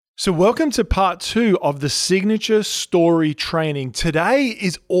So welcome to part 2 of the Signature Story Training. Today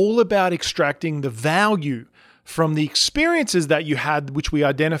is all about extracting the value from the experiences that you had, which we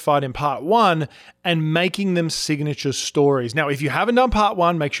identified in part 1, and making them signature stories. Now, if you haven't done part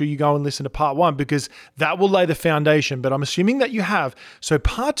 1, make sure you go and listen to part 1 because that will lay the foundation, but I'm assuming that you have. So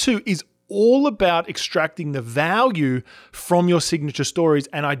part 2 is all about extracting the value from your signature stories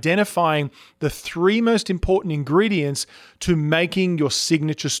and identifying the 3 most important ingredients to making your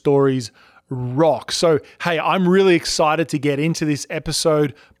signature stories rock. So, hey, I'm really excited to get into this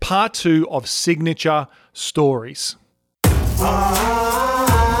episode, part 2 of Signature Stories.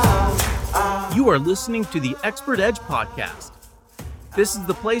 You are listening to the Expert Edge podcast. This is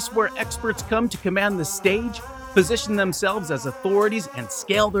the place where experts come to command the stage, position themselves as authorities, and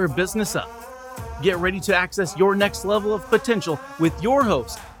scale their business up. Get ready to access your next level of potential with your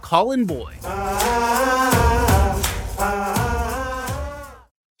host, Colin Boyd.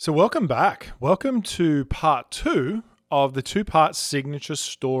 So welcome back. Welcome to part 2 of the 2-part Signature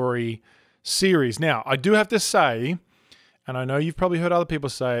Story series. Now, I do have to say, and I know you've probably heard other people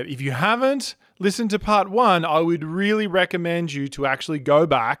say it, if you haven't listened to part 1, I would really recommend you to actually go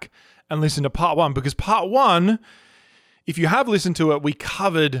back and listen to part 1, because part 1, if you have listened to it, we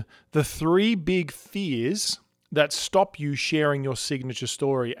covered the 3 big fears that stop you sharing your signature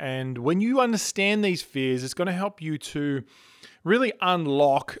story. And when you understand these fears, it's going to help you to really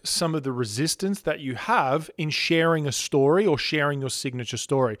unlock some of the resistance that you have in sharing a story or sharing your signature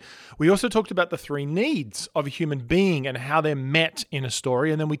story. We also talked about the 3 needs of a human being and how they're met in a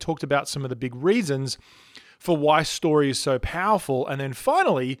story. And then we talked about some of the big reasons for why story is so powerful. And then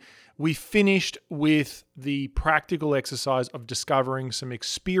finally, we finished with the practical exercise of discovering some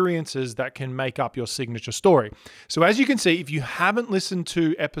experiences that can make up your signature story. So as you can see, if you haven't listened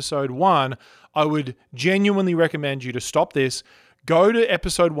to episode 1, I would genuinely recommend you to stop this, go to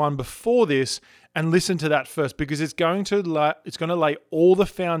episode 1 before this, and listen to that first, because it's going to lay all the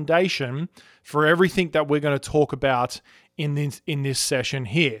foundation for everything that we're going to talk about in this session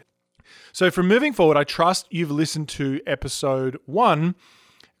here. So from moving forward, I trust you've listened to episode 1,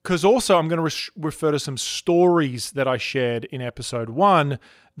 because also I'm going to refer to some stories that I shared in episode 1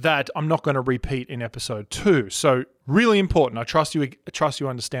 that I'm not going to repeat in episode 2. So really important. I trust you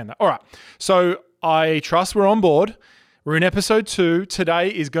understand that. All right. So I trust we're on board. We're in episode 2. Today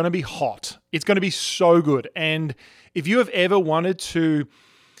is going to be hot. It's going to be so good. And if you have ever wanted to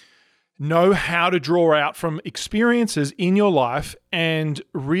know how to draw out from experiences in your life and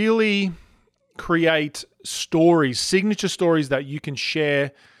really create stories, signature stories that you can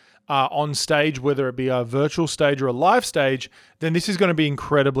share on stage, whether it be a virtual stage or a live stage, then this is going to be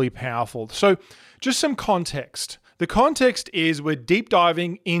incredibly powerful. So just some context. The context is we're deep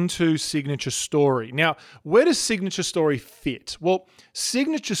diving into signature story. Now, where does signature story fit? Well,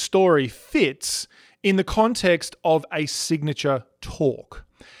 signature story fits in the context of a signature talk.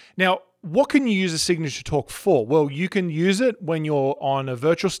 Now, what can you use a signature talk for? Well, you can use it when you're on a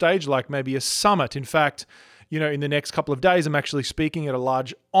virtual stage, like maybe a summit. In fact, in the next couple of days, I'm actually speaking at a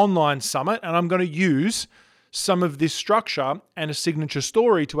large online summit, and I'm going to use some of this structure and a signature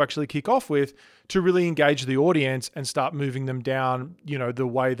story to actually kick off with to really engage the audience and start moving them down, the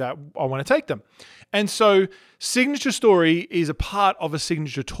way that I want to take them. And so signature story is a part of a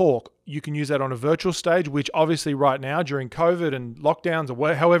signature talk. You can use that on a virtual stage, which obviously right now during COVID and lockdowns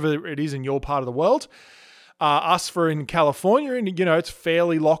or however it is in your part of the world, us for in California, and it's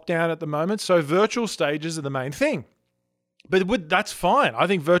fairly locked down at the moment. So virtual stages are the main thing. But that's fine. I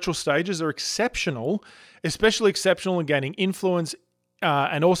think virtual stages are exceptional, especially exceptional in gaining influence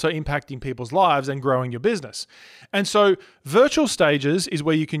and also impacting people's lives and growing your business. And so virtual stages is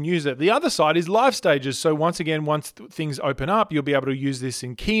where you can use it. The other side is live stages. So once things open up, you'll be able to use this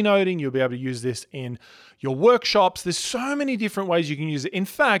in keynoting. You'll be able to use this in your workshops. There's so many different ways you can use it. In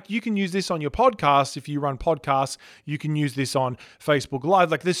fact, you can use this on your podcast. If you run podcasts, you can use this on Facebook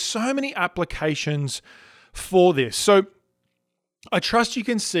Live. There's so many applications for this. So I trust you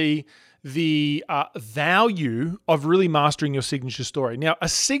can see the value of really mastering your signature story. Now, a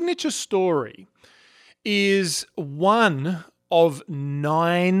signature story is one of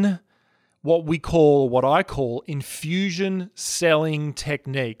 9 what I call infusion selling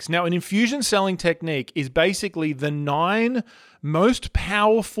techniques. Now, an infusion selling technique is basically the 9 most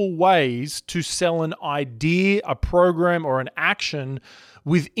powerful ways to sell an idea, a program, or an action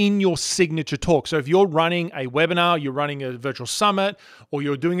within your signature talk. So if you're running a webinar, you're running a virtual summit, or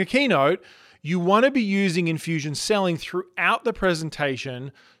you're doing a keynote, you want to be using infusion selling throughout the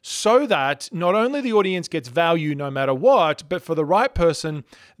presentation so that not only the audience gets value no matter what, but for the right person,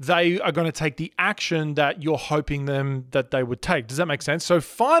 they are going to take the action that you're hoping them that they would take. Does that make sense? So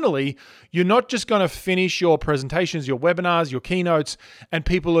finally, you're not just going to finish your presentations, your webinars, your keynotes, and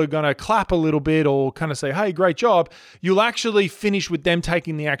people are going to clap a little bit or kind of say, hey, great job. You'll actually finish with them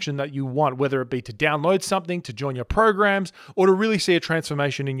taking the action that you want, whether it be to download something, to join your programs, or to really see a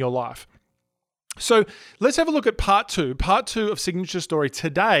transformation in your life. So let's have a look at part two. Part two of Signature Story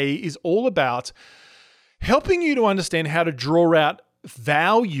today is all about helping you to understand how to draw out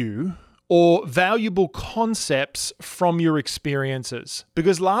value or valuable concepts from your experiences.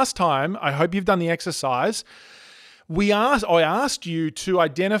 Because last time, I hope you've done the exercise, I asked you to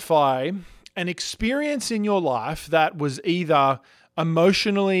identify an experience in your life that was either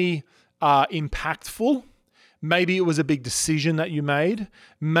emotionally impactful. Maybe it was a big decision that you made.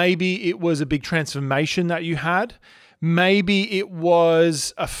 Maybe it was a big transformation that you had. Maybe it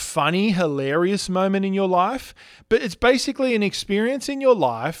was a funny, hilarious moment in your life. But it's basically an experience in your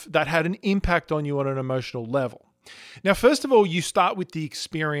life that had an impact on you on an emotional level. Now, first of all, you start with the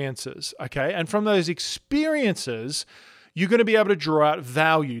experiences, okay? And from those experiences, you're going to be able to draw out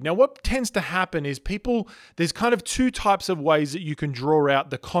value. Now, what tends to happen is there's kind of two types of ways that you can draw out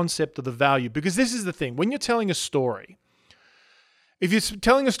the concept of the value, because this is the thing. When you're telling a story, if you're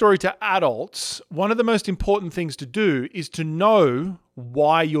telling a story to adults, one of the most important things to do is to know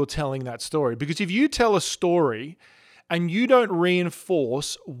why you're telling that story. Because if you tell a story and you don't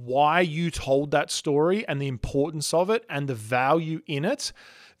reinforce why you told that story and the importance of it and the value in it,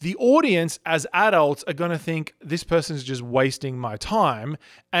 the audience as adults are going to think this person's just wasting my time,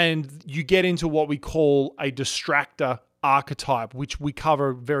 and you get into what we call a distractor archetype, which we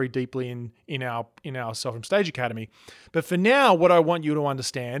cover very deeply in our Sell From Stage Academy. But for now, what I want you to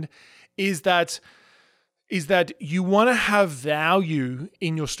understand is that you want to have value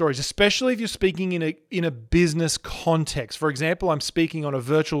in your stories, especially if you're speaking in a business context. For example, I'm speaking on a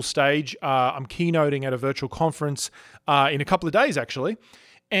virtual stage. I'm keynoting at a virtual conference in a couple of days, actually.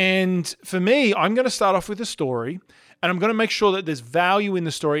 And for me, I'm going to start off with a story, and I'm going to make sure that there's value in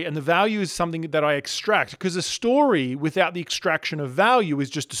the story, and the value is something that I extract, because a story without the extraction of value is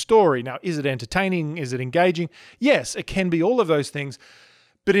just a story. Now, is it entertaining? Is it engaging? Yes, it can be all of those things.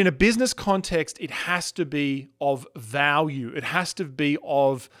 But in a business context, it has to be of value. It has to be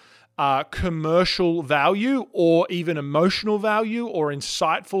of commercial value or even emotional value or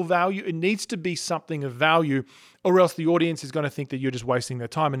insightful value. It needs to be something of value, or else the audience is going to think that you're just wasting their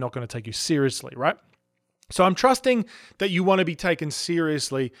time and not going to take you seriously, right? So I'm trusting that you want to be taken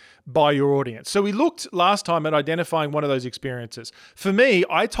seriously by your audience. So we looked last time at identifying one of those experiences. For me,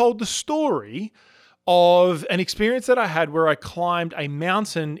 I told the story of an experience that I had where I climbed a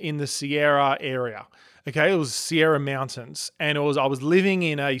mountain in the Sierra area. Okay, it was Sierra Mountains, and I was living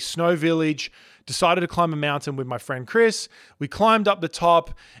in a snow village, decided to climb a mountain with my friend Chris. We climbed up the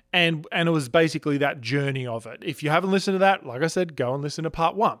top, and it was basically that journey of it. If you haven't listened to that, like I said, go and listen to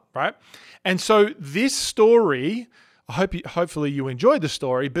part one, right? And so this story, hopefully you enjoyed the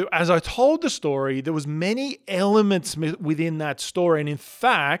story, but as I told the story, there was many elements within that story, and in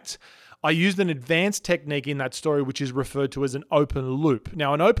fact, I used an advanced technique in that story, which is referred to as an open loop.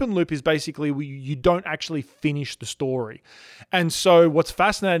 Now, an open loop is basically where you don't actually finish the story. And so what's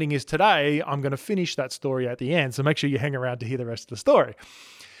fascinating is today, I'm going to finish that story at the end. So make sure you hang around to hear the rest of the story.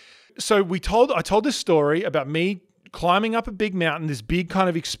 So I told this story about me climbing up a big mountain, this big kind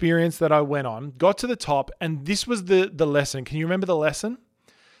of experience that I went on, got to the top, and this was the lesson. Can you remember the lesson?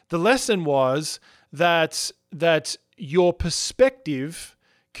 The lesson was that your perspective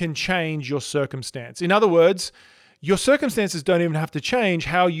can change your circumstance. In other words, your circumstances don't even have to change.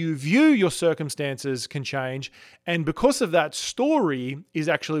 How you view your circumstances can change. And because of that, story is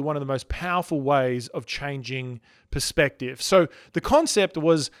actually one of the most powerful ways of changing perspective. So the concept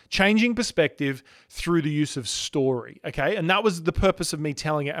was changing perspective through the use of story, okay? And that was the purpose of me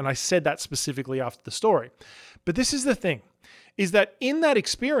telling it, and I said that specifically after the story. But this is the thing, is that in that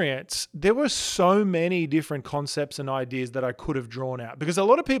experience, there were so many different concepts and ideas that I could have drawn out, because a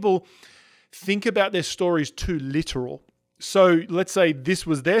lot of people think about their stories too literal. So let's say this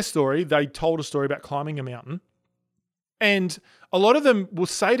was their story. They told a story about climbing a mountain. And a lot of them will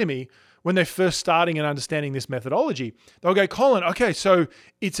say to me when they're first starting and understanding this methodology, they'll go, Colin, okay, so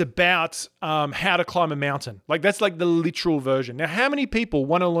it's about how to climb a mountain. Like that's like the literal version. Now, how many people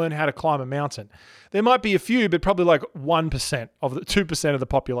want to learn how to climb a mountain? There might be a few, but probably like 1% of the 2% of the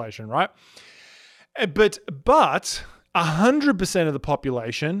population, right? But 100% of the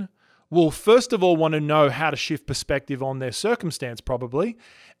population will first of all want to know how to shift perspective on their circumstance, probably.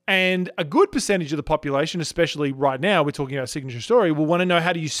 And a good percentage of the population, especially right now, we're talking about signature story, will want to know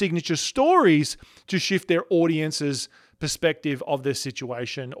how to use signature stories to shift their audience's perspective of their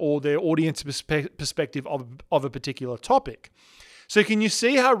situation or their audience perspective of a particular topic. So can you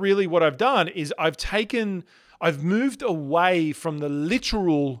see how really what I've done is I've moved away from the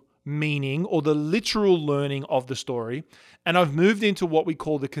literal meaning or the literal learning of the story, and I've moved into what we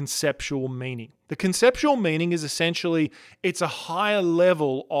call the conceptual meaning. The conceptual meaning is essentially, it's a higher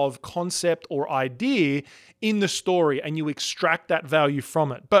level of concept or idea in the story, and you extract that value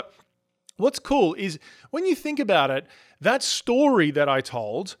from it. But what's cool is when you think about it, that story that I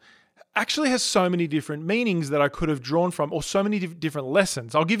told actually has so many different meanings that I could have drawn from, or so many different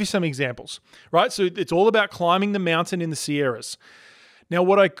lessons. I'll give you some examples, right? So it's all about climbing the mountain in the Sierras. Now,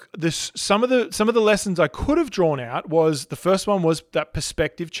 some of the lessons I could have drawn out was, the first one was that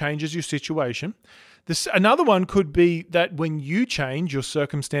perspective changes your situation. Another one could be that when you change, your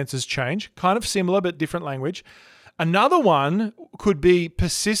circumstances change. Kind of similar, but different language. Another one could be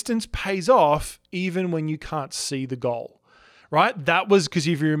persistence pays off even when you can't see the goal, right? That was because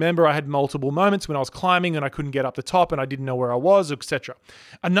if you remember, I had multiple moments when I was climbing and I couldn't get up the top and I didn't know where I was, etc.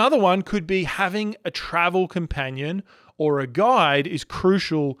 Another one could be having a travel companion or a guide is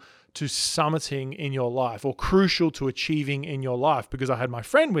crucial to summiting in your life, or crucial to achieving in your life, because I had my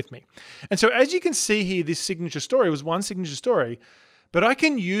friend with me. And so as you can see here, this signature story was one signature story, but I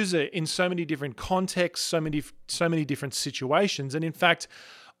can use it in so many different contexts, so many different situations. And in fact,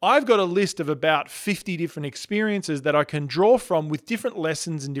 I've got a list of about 50 different experiences that I can draw from with different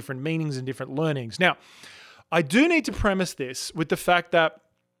lessons and different meanings and different learnings. Now, I do need to premise this with the fact that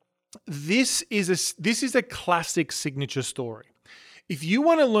this is a classic signature story. If you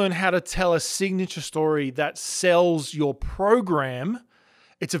want to learn how to tell a signature story that sells your program,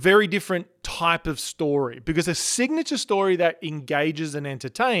 it's a very different type of story, because a signature story that engages and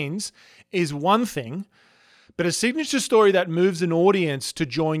entertains is one thing, but a signature story that moves an audience to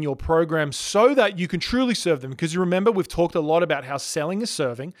join your program so that you can truly serve them. Because you remember, we've talked a lot about how selling is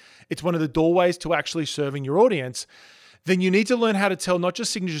serving. It's one of the doorways to actually serving your audience. Then you need to learn how to tell not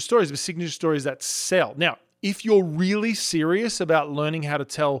just signature stories, but signature stories that sell. Now, if you're really serious about learning how to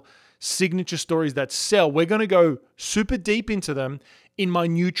tell signature stories that sell, we're going to go super deep into them in my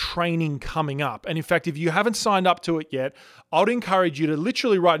new training coming up. And in fact, if you haven't signed up to it yet, I would encourage you to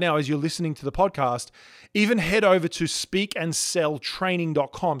literally right now, as you're listening to the podcast, even head over to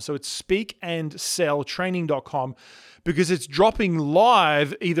speakandselltraining.com. So it's speakandselltraining.com, because it's dropping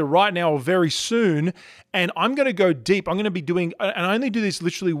live either right now or very soon. And I'm going to go deep. I'm going to be doing, and I only do this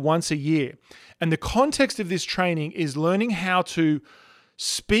literally once a year. And the context of this training is learning how to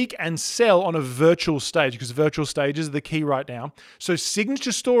speak and sell on a virtual stage, because virtual stages are the key right now. So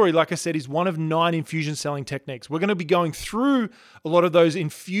signature story, like I said, is one of 9 infusion selling techniques. We're going to be going through a lot of those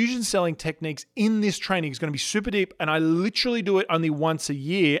infusion selling techniques in this training. It's going to be super deep, and I literally do it only once a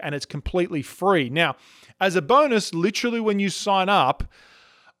year, and it's completely free. Now, as a bonus, literally when you sign up,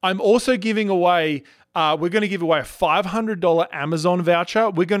 I'm also giving away, we're going to give away a $500 Amazon voucher.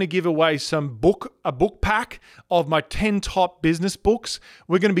 We're going to give away a book pack of my 10 top business books.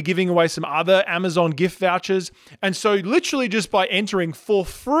 We're going to be giving away some other Amazon gift vouchers. And so literally just by entering for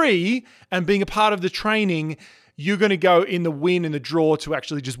free and being a part of the training, you're going to go in the draw to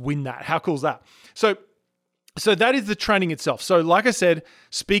actually just win that. How cool is that? So that is the training itself. So like I said,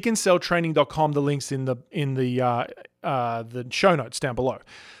 speakandselltraining.com, the link's in the show notes down below.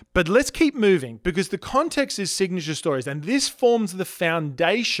 But let's keep moving, because the context is signature stories, and this forms the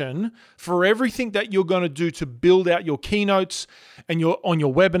foundation for everything that you're going to do to build out your keynotes and on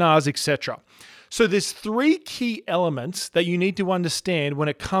your webinars, etc. So there's 3 key elements that you need to understand when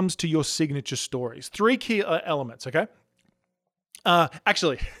it comes to your signature stories. 3 key elements, okay?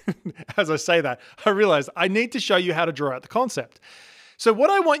 Actually, as I say that, I realize I need to show you how to draw out the concept. So what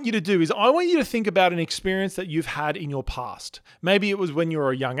I want you to do is I want you to think about an experience that you've had in your past. Maybe it was when you were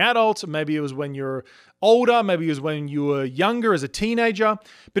a young adult, maybe it was when you're older, maybe it was when you were younger as a teenager,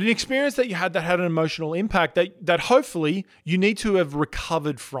 but an experience that you had that had an emotional impact that hopefully you need to have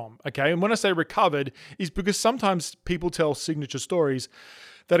recovered from, okay? And when I say recovered is because sometimes people tell signature stories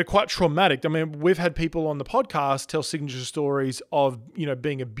that are quite traumatic. I mean, we've had people on the podcast tell signature stories of,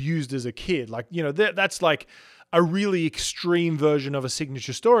 being abused as a kid. Like, that's like a really extreme version of a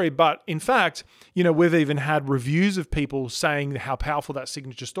signature story. But in fact, we've even had reviews of people saying how powerful that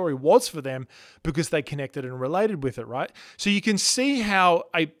signature story was for them because they connected and related with it, right? So you can see how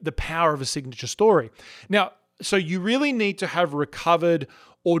the power of a signature story. Now, so you really need to have recovered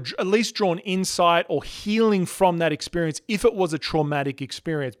or at least drawn insight or healing from that experience if it was a traumatic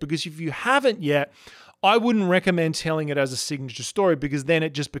experience. Because if you haven't yet, I wouldn't recommend telling it as a signature story, because then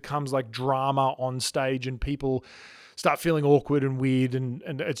it just becomes like drama on stage and people start feeling awkward and weird, and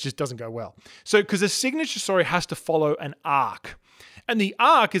it just doesn't go well. So, because a signature story has to follow an arc. And the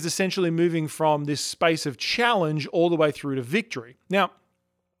arc is essentially moving from this space of challenge all the way through to victory. Now,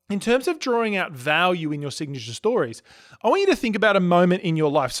 in terms of drawing out value in your signature stories, I want you to think about a moment in your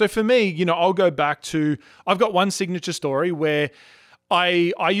life. So for me, I'll go back to, I've got one signature story where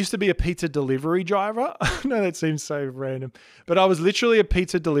I used to be a pizza delivery driver. I know that seems so random, but I was literally a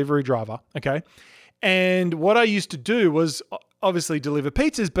pizza delivery driver, okay? And what I used to do was obviously deliver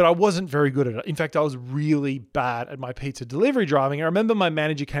pizzas, but I wasn't very good at it. In fact, I was really bad at my pizza delivery driving. I remember my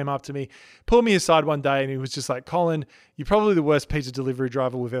manager came up to me, pulled me aside one day, and he was just like, "Colin, you're probably the worst pizza delivery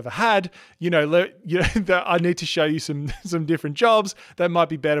driver we've ever had. I need to show you some different jobs that might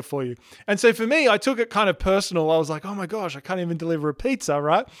be better for you." And so for me, I took it kind of personal. I was like, "Oh my gosh, I can't even deliver a pizza,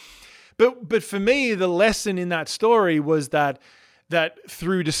 right?" But for me, the lesson in that story was that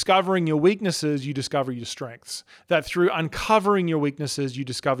through discovering your weaknesses, you discover your strengths. That through uncovering your weaknesses, you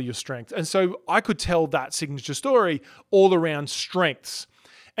discover your strengths. And so I could tell that signature story all around strengths.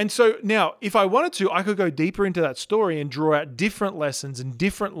 And so now, if I wanted to, I could go deeper into that story and draw out different lessons and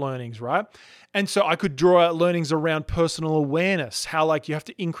different learnings, right? And so I could draw out learnings around personal awareness, how you have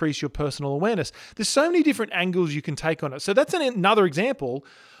to increase your personal awareness. There's so many different angles you can take on it. So that's another example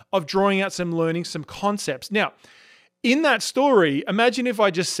of drawing out some learning, some concepts. Now, in that story, imagine if I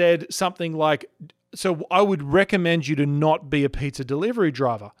just said something like, so I would recommend you to not be a pizza delivery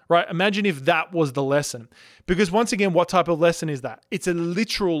driver, right? Imagine if that was the lesson. Because once again, what type of lesson is that? It's a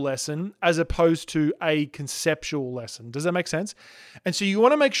literal lesson as opposed to a conceptual lesson. Does that make sense? And so you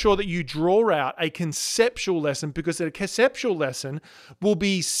want to make sure that you draw out a conceptual lesson, because a conceptual lesson will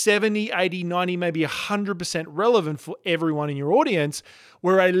be 70, 80, 90, maybe 100% relevant for everyone in your audience,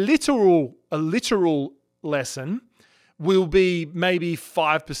 where a literal lesson will be maybe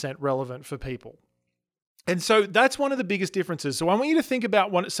 5% relevant for people. And so that's one of the biggest differences. So I want you to think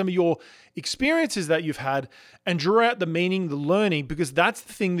about some of your experiences that you've had and draw out the meaning, the learning, because that's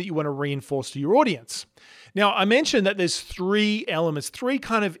the thing that you want to reinforce to your audience. Now, I mentioned that there's 3 elements, 3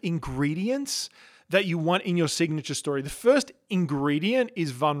 kind of ingredients that you want in your signature story. The first ingredient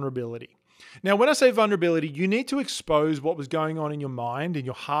is vulnerability. Now, when I say vulnerability, you need to expose what was going on in your mind, in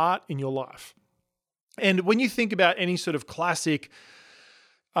your heart, in your life. And when you think about any sort of classic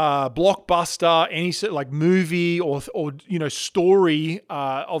blockbuster, any sort of movie or story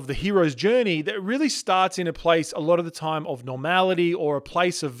of the hero's journey, that really starts in a place a lot of the time of normality, or a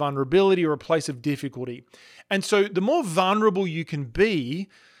place of vulnerability, or a place of difficulty. And so the more vulnerable you can be,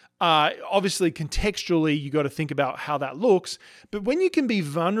 obviously contextually, you got to think about how that looks. But when you can be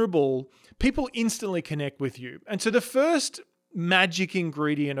vulnerable, people instantly connect with you. And so the first magic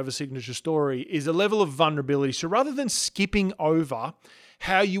ingredient of a signature story is a level of vulnerability. So rather than skipping over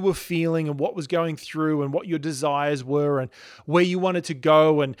how you were feeling and what was going through and what your desires were and where you wanted to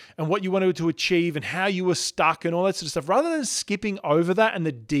go and what you wanted to achieve and how you were stuck and all that sort of stuff, rather than skipping over that and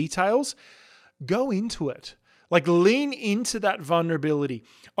the details, go into it. Lean into that vulnerability.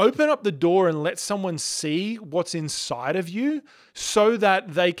 Open up the door and let someone see what's inside of you so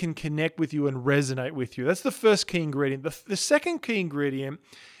that they can connect with you and resonate with you. That's the first key ingredient. The second key ingredient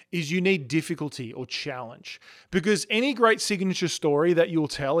is you need difficulty or challenge, because any great signature story that you'll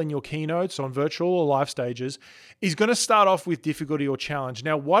tell in your keynotes on virtual or live stages is going to start off with difficulty or challenge.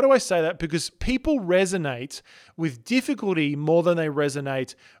 Now, why do I say that? Because people resonate with difficulty more than they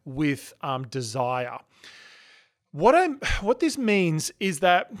resonate with desire. What this means is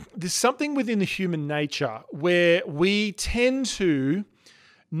that there's something within the human nature where we tend to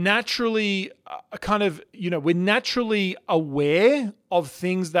naturally we're naturally aware of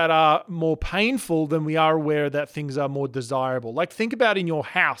things that are more painful than we are aware that things are more desirable. Think about in your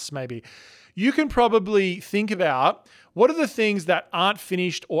house, maybe. You can probably think about what are the things that aren't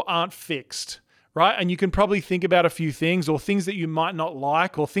finished or aren't fixed, right? And you can probably think about a few things, or things that you might not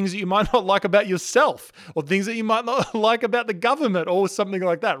like, or things that you might not like about yourself, or things that you might not like about the government, or something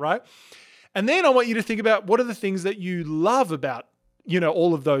like that, right? And then I want you to think about what are the things that you love about,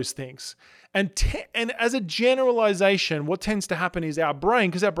 all of those things. And as a generalization, what tends to happen is our brain,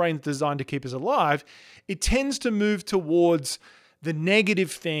 because our brain's designed to keep us alive, it tends to move towards the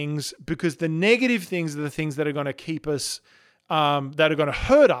negative things, because the negative things are the things that are going to keep us, that are going to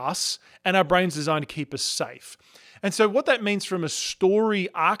hurt us, and our brain's designed to keep us safe. And so what that means from a story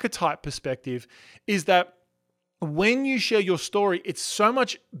archetype perspective is that when you share your story, it's so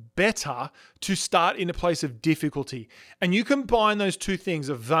much better to start in a place of difficulty. And you combine those two things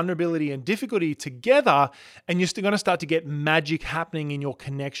of vulnerability and difficulty together, and you're still going to start to get magic happening in your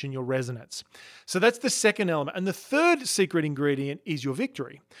connection, your resonance. So that's the second element. And the third secret ingredient is your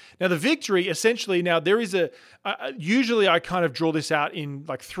victory. Now, the victory, essentially, now there is usually I kind of draw this out in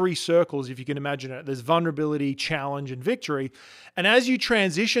like 3 circles, if you can imagine it. There's vulnerability, challenge, and victory. And as you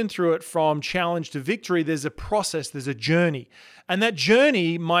transition through it from challenge to victory, there's a process, there's a journey. And that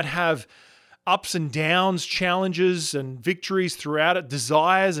journey might have ups and downs, challenges and victories throughout it,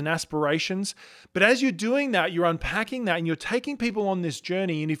 desires and aspirations. But as you're doing that, you're unpacking that and you're taking people on this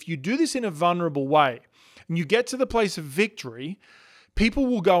journey. And if you do this in a vulnerable way and you get to the place of victory, people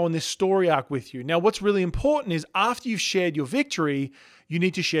will go on this story arc with you. Now, what's really important is after you've shared your victory, you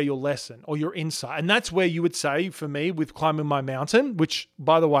need to share your lesson or your insight. And that's where you would say, for me, with climbing my mountain, which,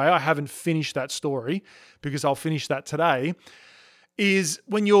 by the way, I haven't finished that story because I'll finish that today, is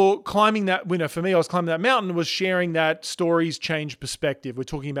when you're climbing that, for me, I was climbing that mountain, was sharing that stories change perspective. We're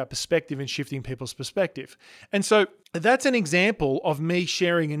talking about perspective and shifting people's perspective. And so that's an example of me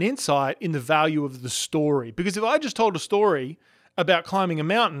sharing an insight in the value of the story. Because if I just told a story about climbing a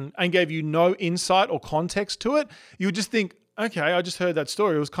mountain and gave you no insight or context to it, you would just think, okay, I just heard that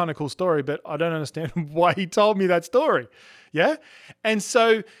story. It was kind of a cool story, but I don't understand why he told me that story. Yeah? And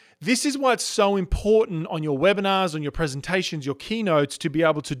so this is why it's so important on your webinars, on your presentations, your keynotes, to be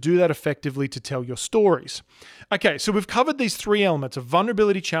able to do that effectively to tell your stories. Okay, so we've covered these 3 elements of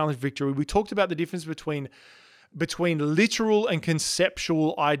vulnerability, challenge, victory. We talked about the difference between literal and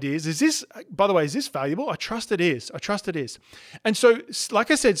conceptual ideas. Is this, by the way, is this valuable? I trust it is. And so,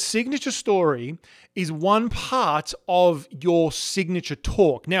 like I said, signature story is one part of your signature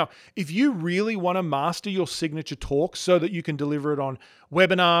talk. Now, if you really want to master your signature talk so that you can deliver it on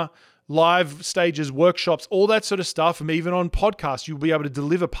webinar, live stages, workshops, all that sort of stuff, and even on podcasts, you'll be able to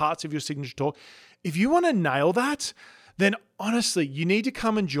deliver parts of your signature talk. If you want to nail that, then honestly, you need to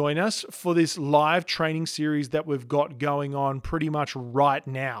come and join us for this live training series that we've got going on pretty much right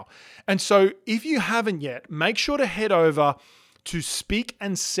now. And so if you haven't yet, make sure to head over to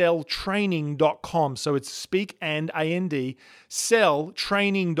speakandselltraining.com. So it's speak and A-N-D,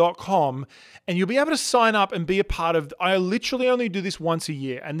 selltraining.com. And you'll be able to sign up and be a part of, I literally only do this once a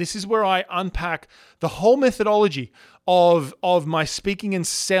year. And this is where I unpack the whole methodology of my speaking and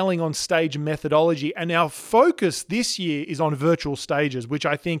selling on stage methodology. And our focus this year is on virtual stages, which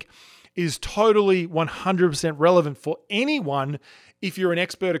I think is totally 100% relevant for anyone if you're an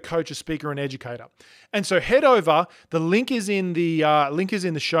expert, a coach, a speaker, an educator. And so head over. The link is in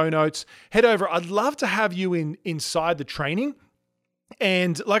the show notes. Head over. I'd love to have you inside the training.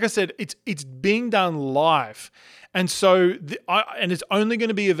 And like I said, it's being done live. And so, and it's only going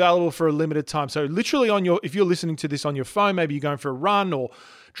to be available for a limited time. So literally if you're listening to this on your phone, maybe you're going for a run or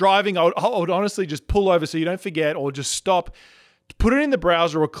driving, I would honestly just pull over so you don't forget, or just stop, put it in the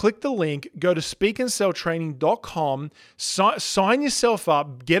browser or click the link, go to speakandselltraining.com, sign yourself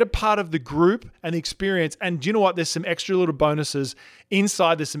up, get a part of the group and the experience. And do you know what? There's some extra little bonuses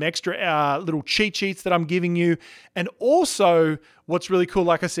inside. There's some extra little cheat sheets that I'm giving you. And also what's really cool,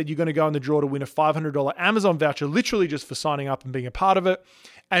 like I said, you're going to go in the draw to win a $500 Amazon voucher, literally just for signing up and being a part of it.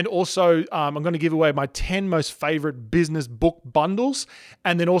 And also, I'm going to give away my 10 most favorite business book bundles,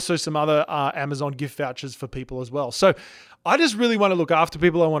 and then also some other Amazon gift vouchers for people as well. So I just really want to look after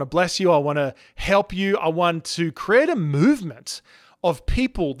people. I want to bless you. I want to help you. I want to create a movement of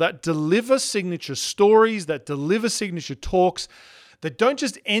people that deliver signature stories, that deliver signature talks, that don't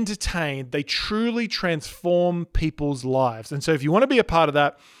just entertain, they truly transform people's lives. And so if you want to be a part of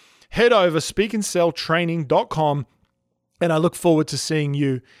that, head over speakandselltraining.com, and I look forward to seeing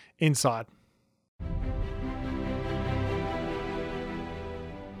you inside.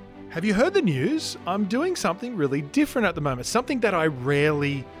 Have you heard the news? I'm doing something really different at the moment, something that I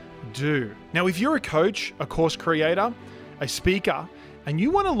rarely do. Now, if you're a coach, a course creator, a speaker, and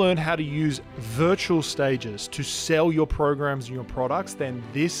you want to learn how to use virtual stages to sell your programs and your products, then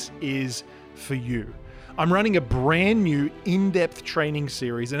this is for you. I'm running a brand new in-depth training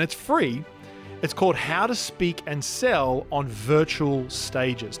series, and it's free. It's called How to Speak and Sell on Virtual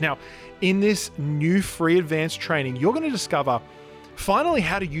Stages. Now, in this new free advanced training, you're going to discover finally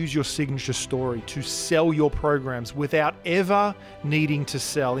how to use your signature story to sell your programs without ever needing to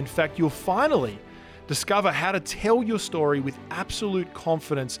sell. In fact, you'll finally discover how to tell your story with absolute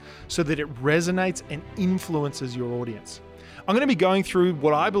confidence so that it resonates and influences your audience. I'm going to be going through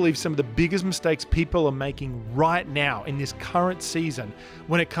what I believe some of the biggest mistakes people are making right now in this current season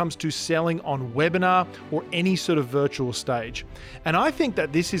when it comes to selling on webinar or any sort of virtual stage. And I think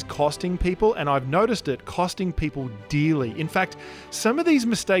that this is costing people, and I've noticed it costing people dearly. In fact, some of these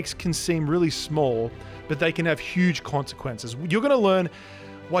mistakes can seem really small, but they can have huge consequences. You're going to learn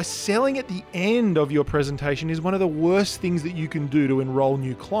why selling at the end of your presentation is one of the worst things that you can do to enroll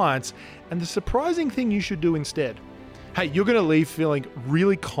new clients, and the surprising thing you should do instead. Hey, you're going to leave feeling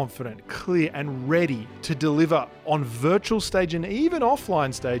really confident, clear, and ready to deliver on virtual stage and even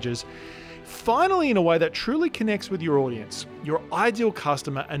offline stages, finally in a way that truly connects with your audience, your ideal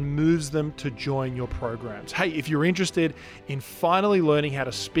customer, and moves them to join your programs. Hey, if you're interested in finally learning how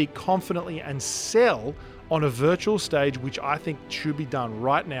to speak confidently and sell on a virtual stage, which I think should be done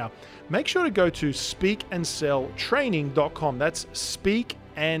right now, make sure to go to speakandselltraining.com. That's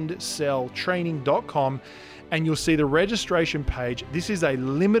speakandselltraining.com. And you'll see the registration page. This is a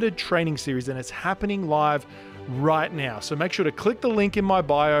limited training series and it's happening live right now. So make sure to click the link in my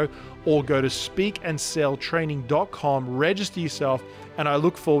bio or go to speakandselltraining.com, register yourself, and I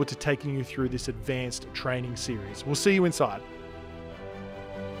look forward to taking you through this advanced training series. We'll see you inside.